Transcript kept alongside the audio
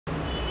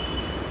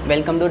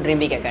Welcome to Dream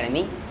Big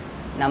Academy.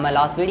 நம்ம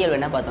last வீடியோவில்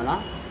என்ன பார்த்தோம்னா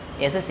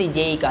எஸ்எஸ்சி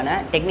ஜேஇக்கான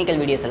டெக்னிக்கல்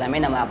வீடியோஸ் எல்லாமே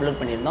நம்ம அப்லோட்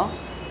பண்ணியிருந்தோம்.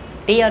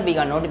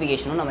 டிஆர்பிக்கான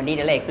நோட்டிஃபிகேஷனும் நம்ம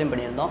டீட்டெயிலாக எக்ஸ்பிளைன்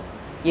பண்ணியிருந்தோம்.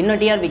 இன்னும்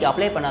டிஆர்பிக்கு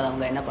அப்ளை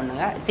பண்ணாதவங்க என்ன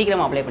பண்ணுங்கள்,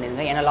 சீக்கிரமாக அப்ளை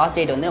பண்ணிடுங்க. ஏன்னா லாஸ்ட்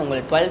டேட் வந்து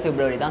உங்களுக்கு 12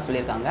 February தான்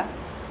சொல்லியிருக்காங்க.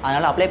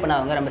 அதனால் அப்ளை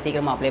பண்ணாதவங்க ரொம்ப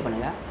சீக்கிரமாக அப்ளை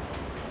பண்ணுங்கள்.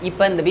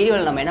 இப்போ இந்த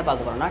வீடியோவில் நம்ம என்ன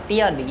பார்க்க போகிறோம்னா,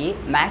 டிஆர்பிக்கு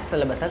மேக்ஸ்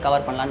சிலபஸை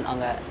கவர் பண்ணலான்னு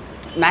நாங்கள்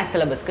மேக்ஸ்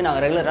சிலபஸ்க்கு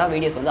நாங்கள் ரெகுலராக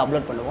வீடியோஸ் வந்து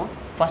அப்லோட் பண்ணுவோம்.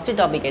 ஃபஸ்ட்டு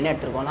டாபிக் என்ன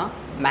எடுத்துருக்கோம்னா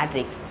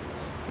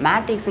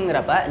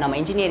மேட்ரிக்ஸுங்கிறப்ப நம்ம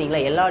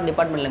இன்ஜினியரிங்கில் எல்லா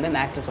டிபார்ட்மெண்ட்லையுமே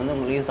மேட்ரிக்ஸ் வந்து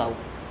உங்களுக்கு யூஸ்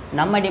ஆகும்.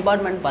 நம்ம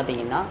டிபார்ட்மெண்ட்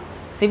பார்த்தீங்கன்னா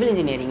சிவில்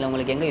இன்ஜினியரிங்கில்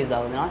உங்களுக்கு எங்கே யூஸ்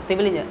ஆகுதுன்னா,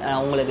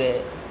 உங்களுக்கு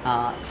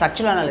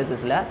ஸ்ட்ரக்சரல்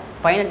அனாலிசிஸில்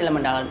ஃபைனட்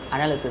எலிமெண்ட்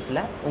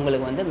அனாலிசிஸில்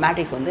உங்களுக்கு வந்து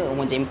மேட்ரிக்ஸ் வந்து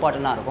கொஞ்சம்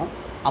இம்பார்ட்டண்ட்டாக இருக்கும்.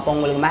 அப்போ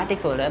உங்களுக்கு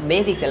மேட்ரிக்ஸோட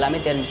பேசிக்ஸ் எல்லாமே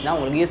தெரிஞ்சிச்சுன்னா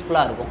உங்களுக்கு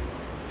யூஸ்ஃபுல்லாக இருக்கும்.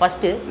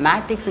 ஃபஸ்ட்டு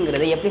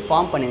மேட்ரிக்ஸுங்கிறத எப்படி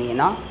form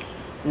பண்ணுவீங்கன்னா,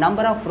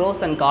 number of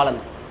rose and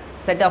columns,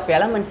 set of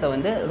எலமெண்ட்ஸை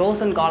வந்து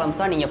ரோஸ் அண்ட்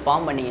காலம்ஸாக நீங்கள்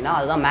ஃபார்ம் பண்ணிங்கன்னா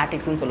அதுதான்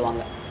மேட்ரிக்ஸ்னு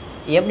சொல்லுவாங்க.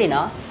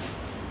 எப்படின்னா,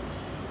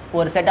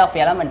 ஒரு செட் ஆஃப்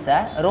எலமெண்ட்ஸை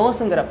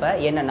ரோஸுங்கிறப்ப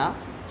என்னென்னா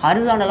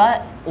ஹரிசாண்டலாக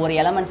ஒரு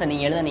எலமெண்ட்ஸை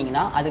நீங்கள்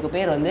எழுதுனீங்கன்னா அதுக்கு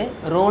பேர் வந்து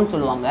ரோன்னு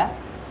சொல்லுவாங்க.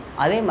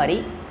 அதே மாதிரி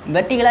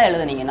வெர்டிகலாக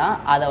எழுதுனீங்கன்னா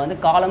அதை வந்து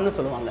காலம்னு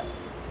சொல்லுவாங்க.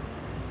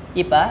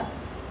 இப்போ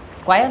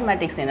ஸ்கொயர்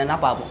மேட்ரிக்ஸ் என்னென்னா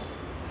பார்ப்போம்.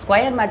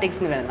 Square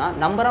மேட்ரிக்ஸுங்கிறதுனா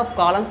number of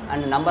columns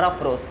and number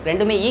of rose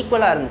ரெண்டுமே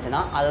ஈக்குவலாக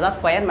இருந்துச்சுன்னா அதை தான்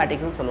ஸ்கொயர்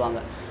மேட்ரிக்ஸ்னு சொல்லுவாங்க.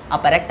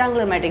 அப்போ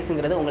ரெக்டாங்குலர்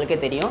மேட்ரிக்ஸுங்கிறது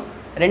உங்களுக்கே தெரியும்,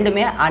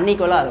 ரெண்டுமே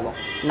அன்ஈக்குவலாக இருக்கும்.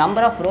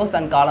 Number of rose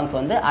and columns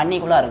வந்து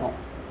அன்ஈக்குவலாக இருக்கும்.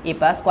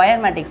 இப்போ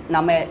ஸ்கொயர் மேட்ரிக்ஸ்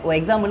நம்ம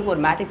எக்ஸாம்பிளுக்கு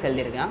ஒரு மேட்ரிக்ஸ்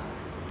எழுதியிருக்கேன்.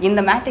 இந்த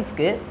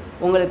மேட்ரிக்ஸ்க்கு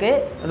உங்களுக்கு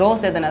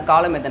ரோஸ் எத்தனை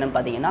காலம் எத்தனைன்னு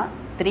பார்த்தீங்கன்னா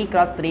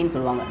 3x3ன்னு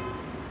சொல்லுவாங்க.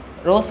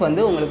 ரோஸ்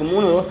வந்து உங்களுக்கு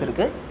 3 ரோஸ்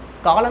இருக்குது,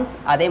 காலம்ஸ்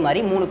அதே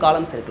மாதிரி 3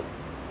 காலம்ஸ் இருக்குது.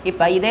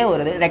 இப்போ இதே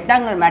ஒரு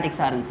ரெக்டாங்குலர்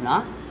மேட்ரிக்ஸாக இருந்துச்சுன்னா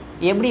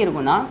எப்படி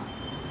இருக்குன்னா,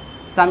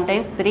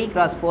 சம்டைம்ஸ்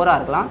 3x4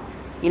 இருக்கலாம்,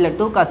 இல்லை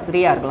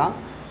 2x3 இருக்கலாம்.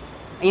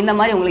 இந்த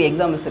மாதிரி உங்களுக்கு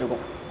எக்ஸாம்பிள்ஸ்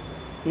இருக்கும்.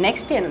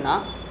 நெக்ஸ்ட் என்னென்னா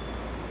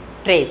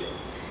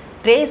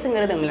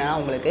ட்ரேஸுங்கிறது என்னென்னா,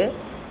 உங்களுக்கு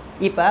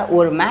இப்போ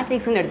ஒரு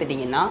மேட்ரிக்ஸ்ன்னு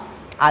எடுத்துட்டிங்கன்னா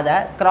அதை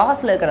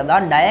கிராஸில் இருக்கிறதா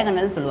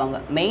டயகனல் சொல்லுவாங்க,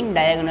 மெயின்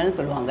டயகனல்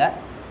சொல்லுவாங்க.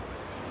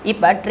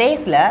 இப்போ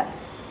ட்ரேஸ்னால்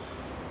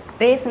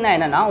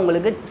என்னென்னா,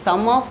 உங்களுக்கு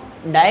சம் ஆஃப்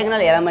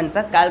டயகனல்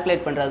எலமெண்ட்ஸை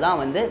கால்குலேட் பண்ணுறது தான்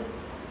வந்து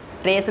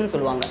ட்ரேஸ்ன்னு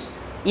சொல்லுவாங்க.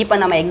 இப்போ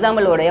நம்ம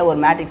எக்ஸாம்பிளோடைய ஒரு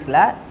மேட்ரிக்ஸில்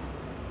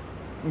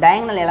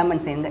டயகனல்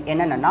எலமெண்ட்ஸ்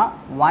என்னென்னா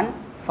 1,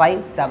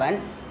 5, 7.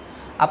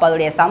 அப்போ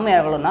அதோடைய சம்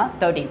எவ்வளோன்னா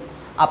 13.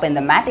 அப்போ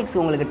இந்த மேட்ரிக்ஸ்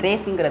உங்களுக்கு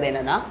ட்ரேஸுங்கிறது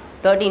என்னென்னா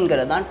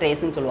 13ங்கிறது தான்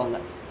ட்ரேஸ்ன்னு சொல்லுவாங்க.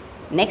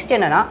 நெக்ஸ்ட்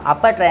என்னென்னா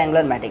அப்பர்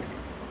ட்ரையாங்குலர் மேட்ரிக்ஸ்.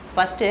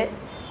 ஃபஸ்ட்டு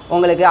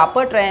உங்களுக்கு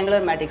அப்பர்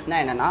ட்ரையாங்குலர்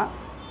மேட்ரிக்ஸ்னால் என்னென்னா,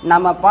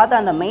 நம்ம பார்த்த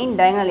அந்த மெயின்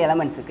டயகனல்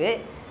எலமெண்ட்ஸுக்கு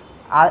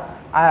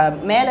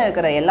மேலே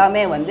இருக்கிற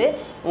எல்லாமே வந்து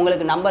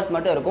உங்களுக்கு நம்பர்ஸ்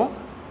மட்டும் இருக்கும்.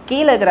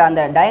 கீழே இருக்கிற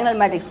அந்த டயகனல்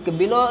மேட்ரிக்ஸ்க்கு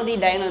பிலோ தி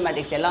டயகனல்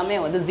மேட்ரிக்ஸ் எல்லாமே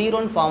வந்து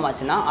 0ன்னு ஃபார்ம்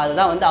ஆச்சுன்னா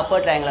அதுதான் வந்து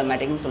அப்பர் ட்ரையாங்குலர்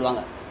மேட்ரிக்ஸ்னு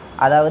சொல்லுவாங்க.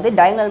 அதாவது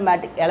டயகனல்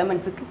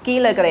எலமெண்ட்ஸுக்கு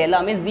கீழே இருக்கிற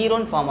எல்லாமே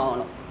 0ன்னு ஃபார்ம்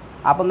ஆகணும்.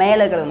 அப்போ மேலே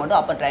இருக்கிறது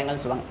மட்டும் அப்பர்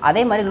ட்ரையாங்கல்னு சொல்லுவாங்க.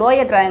 அதே மாதிரி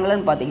லோயர்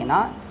ட்ரையாங்கல்னு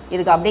பார்த்தீங்கன்னா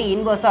இதுக்கு அப்படியே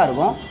இன்வர்ஸாக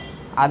இருக்கும்.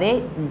 அதே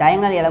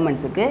டயகனல்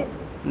எலமெண்ட்ஸுக்கு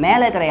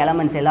மேலே இருக்கிற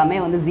எலமெண்ட்ஸ் எல்லாமே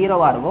வந்து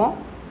 0வாக இருக்கும்,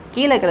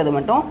 கீழே இருக்கிறது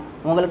மட்டும்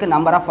உங்களுக்கு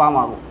நம்பராக ஃபார்ம்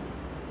ஆகும்.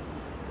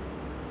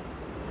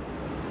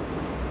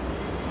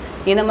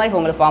 இந்த மாதிரி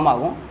உங்களுக்கு ஃபார்ம்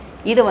ஆகும்.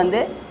 இது வந்து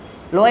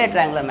லோயர்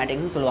ட்ரையாங்குலர்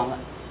மேட்ரிக்ஸ்னு சொல்லுவாங்க.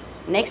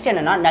 நெக்ஸ்ட்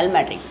என்னென்னா நல்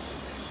மேட்ரிக்ஸ்.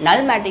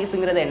 நல்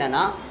மேட்ரிக்ஸுங்கிறது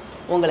என்னென்னா,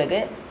 உங்களுக்கு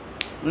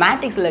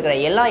மேட்ரிக்ஸில் இருக்கிற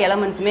எல்லா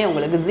எலமெண்ட்ஸுமே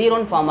உங்களுக்கு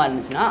 0ன்னு ஃபார்மாக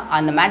இருந்துச்சுன்னா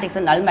அந்த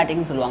மேட்ரிக்ஸை நல்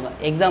மேட்ரிக்ஸ்னு சொல்லுவாங்க.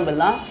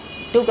 எக்ஸாம்பிள் தான்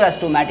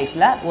 2x2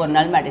 மேட்ரிக்ஸில் ஒரு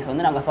நல் மேட்ரிக்ஸ்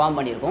வந்து நாங்கள் ஃபார்ம்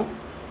பண்ணியிருக்கோம்.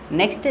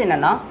 நெக்ஸ்ட்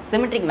என்னென்னா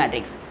சிமெட்ரிக்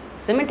மேட்ரிக்ஸ்.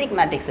 சிமெட்ரிக்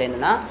மேட்ரிக்ஸ்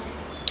என்னென்னா,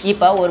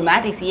 இப்போ ஒரு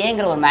மேட்ரிக்ஸ்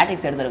ஏங்கிற ஒரு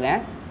மேட்ரிக்ஸ் எடுத்துருக்கேன்.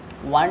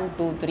 1,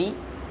 2, 3,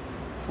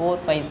 4,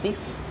 5,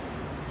 6,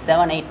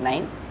 7, 8,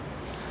 9.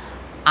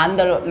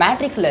 அந்த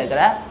மேட்ரிக்ஸில்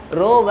இருக்கிற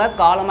ரோவை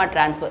காலமாக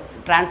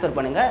ட்ரான்ஸ்ஃபர்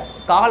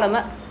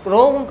பண்ணுங்கள்.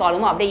 ரோவும்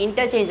காலமும் அப்படியே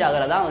இன்டர்சேஞ்ச்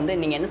ஆகிறதா வந்து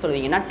நீங்கள் என்ன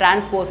சொல்லுவீங்கன்னா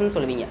டிரான்ஸ்போஸ்ன்னு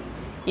சொல்லுவீங்க.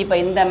 இப்போ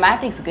இந்த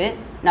மேட்ரிக்ஸுக்கு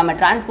நம்ம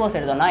டிரான்ஸ்போஸ்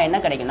எடுத்தோம்னா என்ன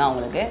கிடைக்குன்னா,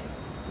 உங்களுக்கு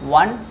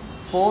 1,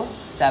 4,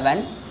 7,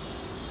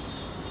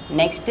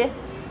 நெக்ஸ்ட்டு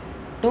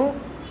 2,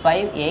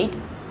 5, 8,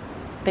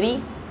 3,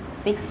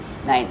 6,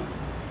 9.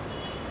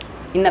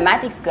 இந்த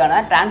மேட்ரிக்ஸ்க்கான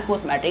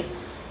டிரான்ஸ்போஸ் மேட்ரிக்ஸ்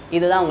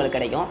இதுதான் உங்களுக்கு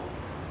கிடைக்கும்.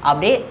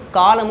 அப்படியே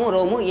காலமும்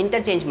ரோவும்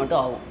இன்டர்சேஞ்ச் மட்டும்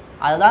ஆகும்.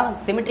 அதுதான்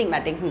சிமெட்ரிக்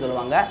மேட்ரிக்ஸ்னு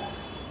சொல்லுவாங்க.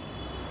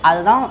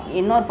 அதுதான்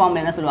இன்னொரு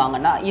ஃபார்மில் என்ன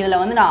சொல்லுவாங்கன்னா, இதில்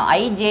வந்து நான்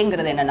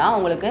ஐஜேங்கிறது என்னென்னா,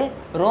 உங்களுக்கு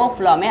ரோ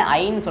ஃபுல்லாமே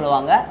ஐன்னு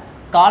சொல்லுவாங்க,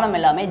 காலம்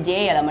எல்லாமே ஜே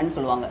எலமெண்ட்னு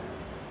சொல்லுவாங்க.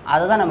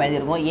 அதை தான் நம்ம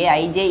எழுதியிருக்கோம்,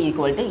 ஏஐஜே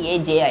ஈக்குவல் டு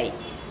ஏஜேஐ.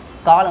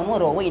 காலமும்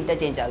ரோவும்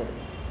இன்டர்சேஞ்ச் ஆகுது.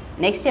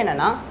 நெக்ஸ்ட்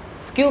என்னென்னா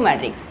ஸ்கியூ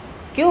மேட்ரிக்ஸ்.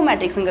 ஸ்கியூ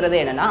மேட்ரிக்ஸுங்கிறது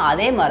என்னென்னா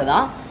அதே மாதிரி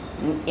தான்,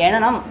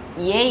 என்னென்னா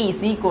ஏ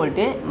is equal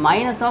to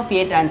minus of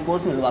ஏ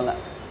டிரான்ஸ்போஸ்ன்னு சொல்லுவாங்க.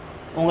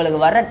 உங்களுக்கு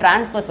வர்ற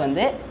டிரான்ஸ்போஸ்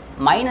வந்து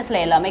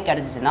மைனஸில் எல்லாமே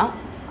கிடச்சிச்சின்னா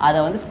அதை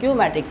வந்து ஸ்கியூ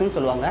மேட்ரிக்ஸ்னு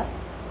சொல்லுவாங்க.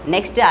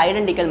 Next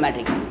identical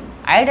matrix.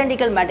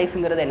 ஐடென்டிக்கல்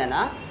மேட்ரிக்ஸுங்கிறது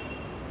என்னென்னா,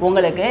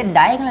 உங்களுக்கு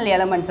டயகனல்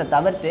எலமெண்ட்ஸை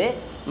தவிர்த்து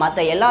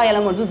மற்ற எல்லா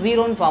எலமெண்ட்ஸும்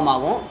 0ன்னு ஃபார்ம்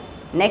ஆகும்.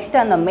 நெக்ஸ்ட்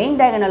அந்த மெயின்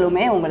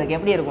டயகனலுமே உங்களுக்கு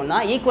எப்படி இருக்கும்னா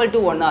ஈக்குவல்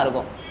டு 1ஆக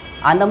இருக்கும்.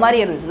 அந்த மாதிரி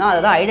இருந்துச்சுன்னா அதை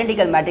தான்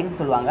ஐடென்டிக்கல் மேட்ரிக்ஸ்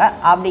சொல்லுவாங்க.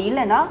 அப்படி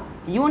இல்லைன்னா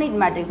யூனிட்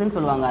மேட்ரிக்ஸ்னு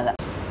சொல்லுவாங்க அதை.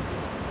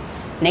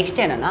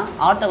 நெக்ஸ்ட் என்னென்னா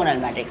ஆர்த்தோகனல்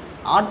மேட்ரிக்ஸ்.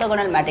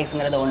 ஆர்த்தோகனல்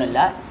மேட்ரிக்ஸுங்கிறது ஒன்றும்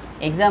இல்லை,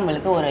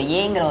 எக்ஸாம்பிளுக்கு ஒரு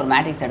ஏங்கிற ஒரு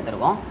மேட்ரிக்ஸ்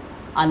எடுத்துருக்கோம்.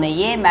 அந்த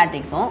ஏ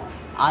மேட்ரிக்ஸும்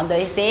அந்த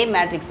சேம்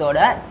மேட்ரிக்ஸோட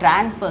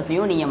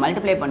டிரான்ஸ்பர்ஸையும் நீங்கள்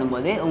மல்டிப்ளை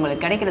பண்ணும்போது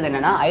உங்களுக்கு கிடைக்கிறது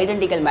என்னென்னா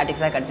ஐடென்டிக்கல்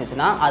மேட்ரிக்ஸாக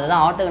கிடச்சிச்சுன்னா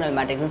அதுதான் ஆர்த்தோகனல்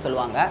மேட்ரிக்ஸ்னு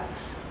சொல்லுவாங்க.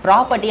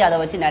 ப்ராப்பர்ட்டி அதை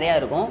வச்சு நிறையா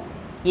இருக்கும்.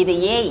 இது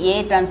ஏ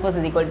transfers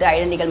is equal to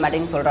identical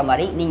matrix சொல்கிற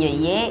மாதிரி நீங்கள்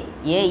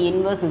A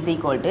inverse is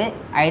equal to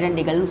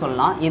ஐடென்டிக்கல்னு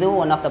சொல்லலாம். இதுவும்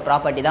ஒன் ஆஃப் த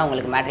ப்ராப்பர்ட்டி தான்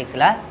உங்களுக்கு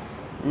மேட்ரிக்ஸில்.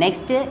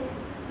 நெக்ஸ்ட்டு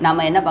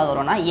நம்ம என்ன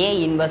பார்க்குறோன்னா ஏ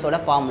இன்வர்ஸோட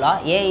formula.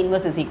 A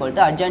inverse is equal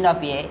to adjoint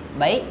of A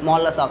by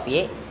modulus of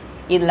ஏ.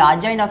 இதில்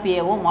அட்ஜாயின்ட் ஆஃப்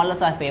ஏவோ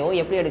மாடுலஸ் ஆஃப் ஏவோ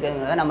எப்படி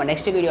எடுக்குங்கிறத நம்ம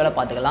நெக்ஸ்ட் வீடியோவில்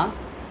பார்த்துக்கலாம்.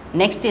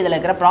 நெக்ஸ்ட் இதில்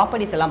இருக்கிற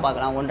ப்ராப்பர்ட்டிஸ் எல்லாம்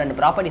பார்க்கலாம். 1-2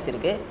 ப்ராப்பர்ட்டிஸ்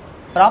இருக்குது.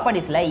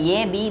 ப்ராப்பர்ட்டிஸில்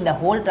AB the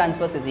whole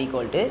transfers is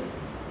equal to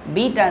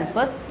be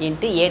transfers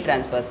into A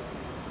transfers.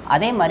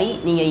 அதே மாதிரி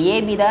நீங்கள்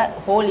ஏபி த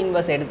ஹோல்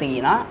இன்வர்ஸ்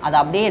எடுத்தீங்கன்னா அது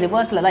அப்படியே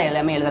ரிவர்ஸில் தான்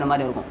எல்லாமே எழுதுகிற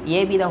மாதிரி இருக்கும்.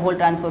 ஏபி த ஹோல்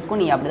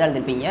டிரான்ஸ்பர்ஸ்க்கும் நீங்கள் அப்படி தான்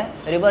எழுதிருப்பீங்க.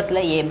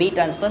 ரிவர்ஸில் ஏபி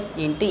டிரான்ஸ்பர்ஸ்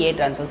இன்ட்டு ஏ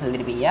டிரான்ஸ்பர்ஸ்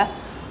எழுதிருப்பீங்க.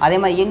 அதே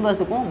மாதிரி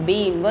இன்வர்ஸுக்கும் பி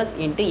இன்வர்ஸ்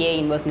இன்ட்டு ஏ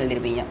இன்வர்ஸ்னு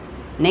எழுதிருப்பீங்க.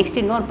 நெக்ஸ்ட்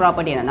இன்னொரு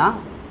ப்ராப்பர்ட்டி என்னென்னா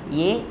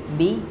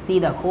ABC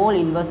the whole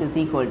inverse is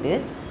equal to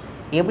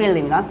எப்படி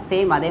எழுதுவீங்கன்னா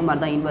சேம் அதே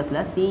மாதிரி தான்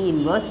இன்வர்ஸில் சி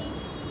இன்வர்ஸ்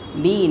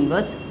பி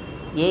இன்வர்ஸ்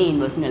ஏ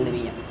இன்வர்ஸ்னு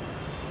எழுதுவீங்க.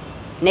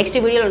 நெக்ஸ்ட்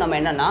வீடியோவில் நம்ம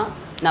என்னென்னா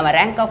நம்ம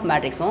ரேங்க் ஆஃப்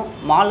மேட்ரிக்ஸும்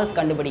மாடலஸ்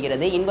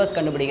கண்டுபிடிக்கிறது இன்வர்ஸ்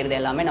கண்டுபிடிக்கிறது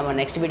எல்லாமே நம்ம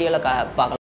நெக்ஸ்ட் வீடியோவில் பார்க்கலாம்.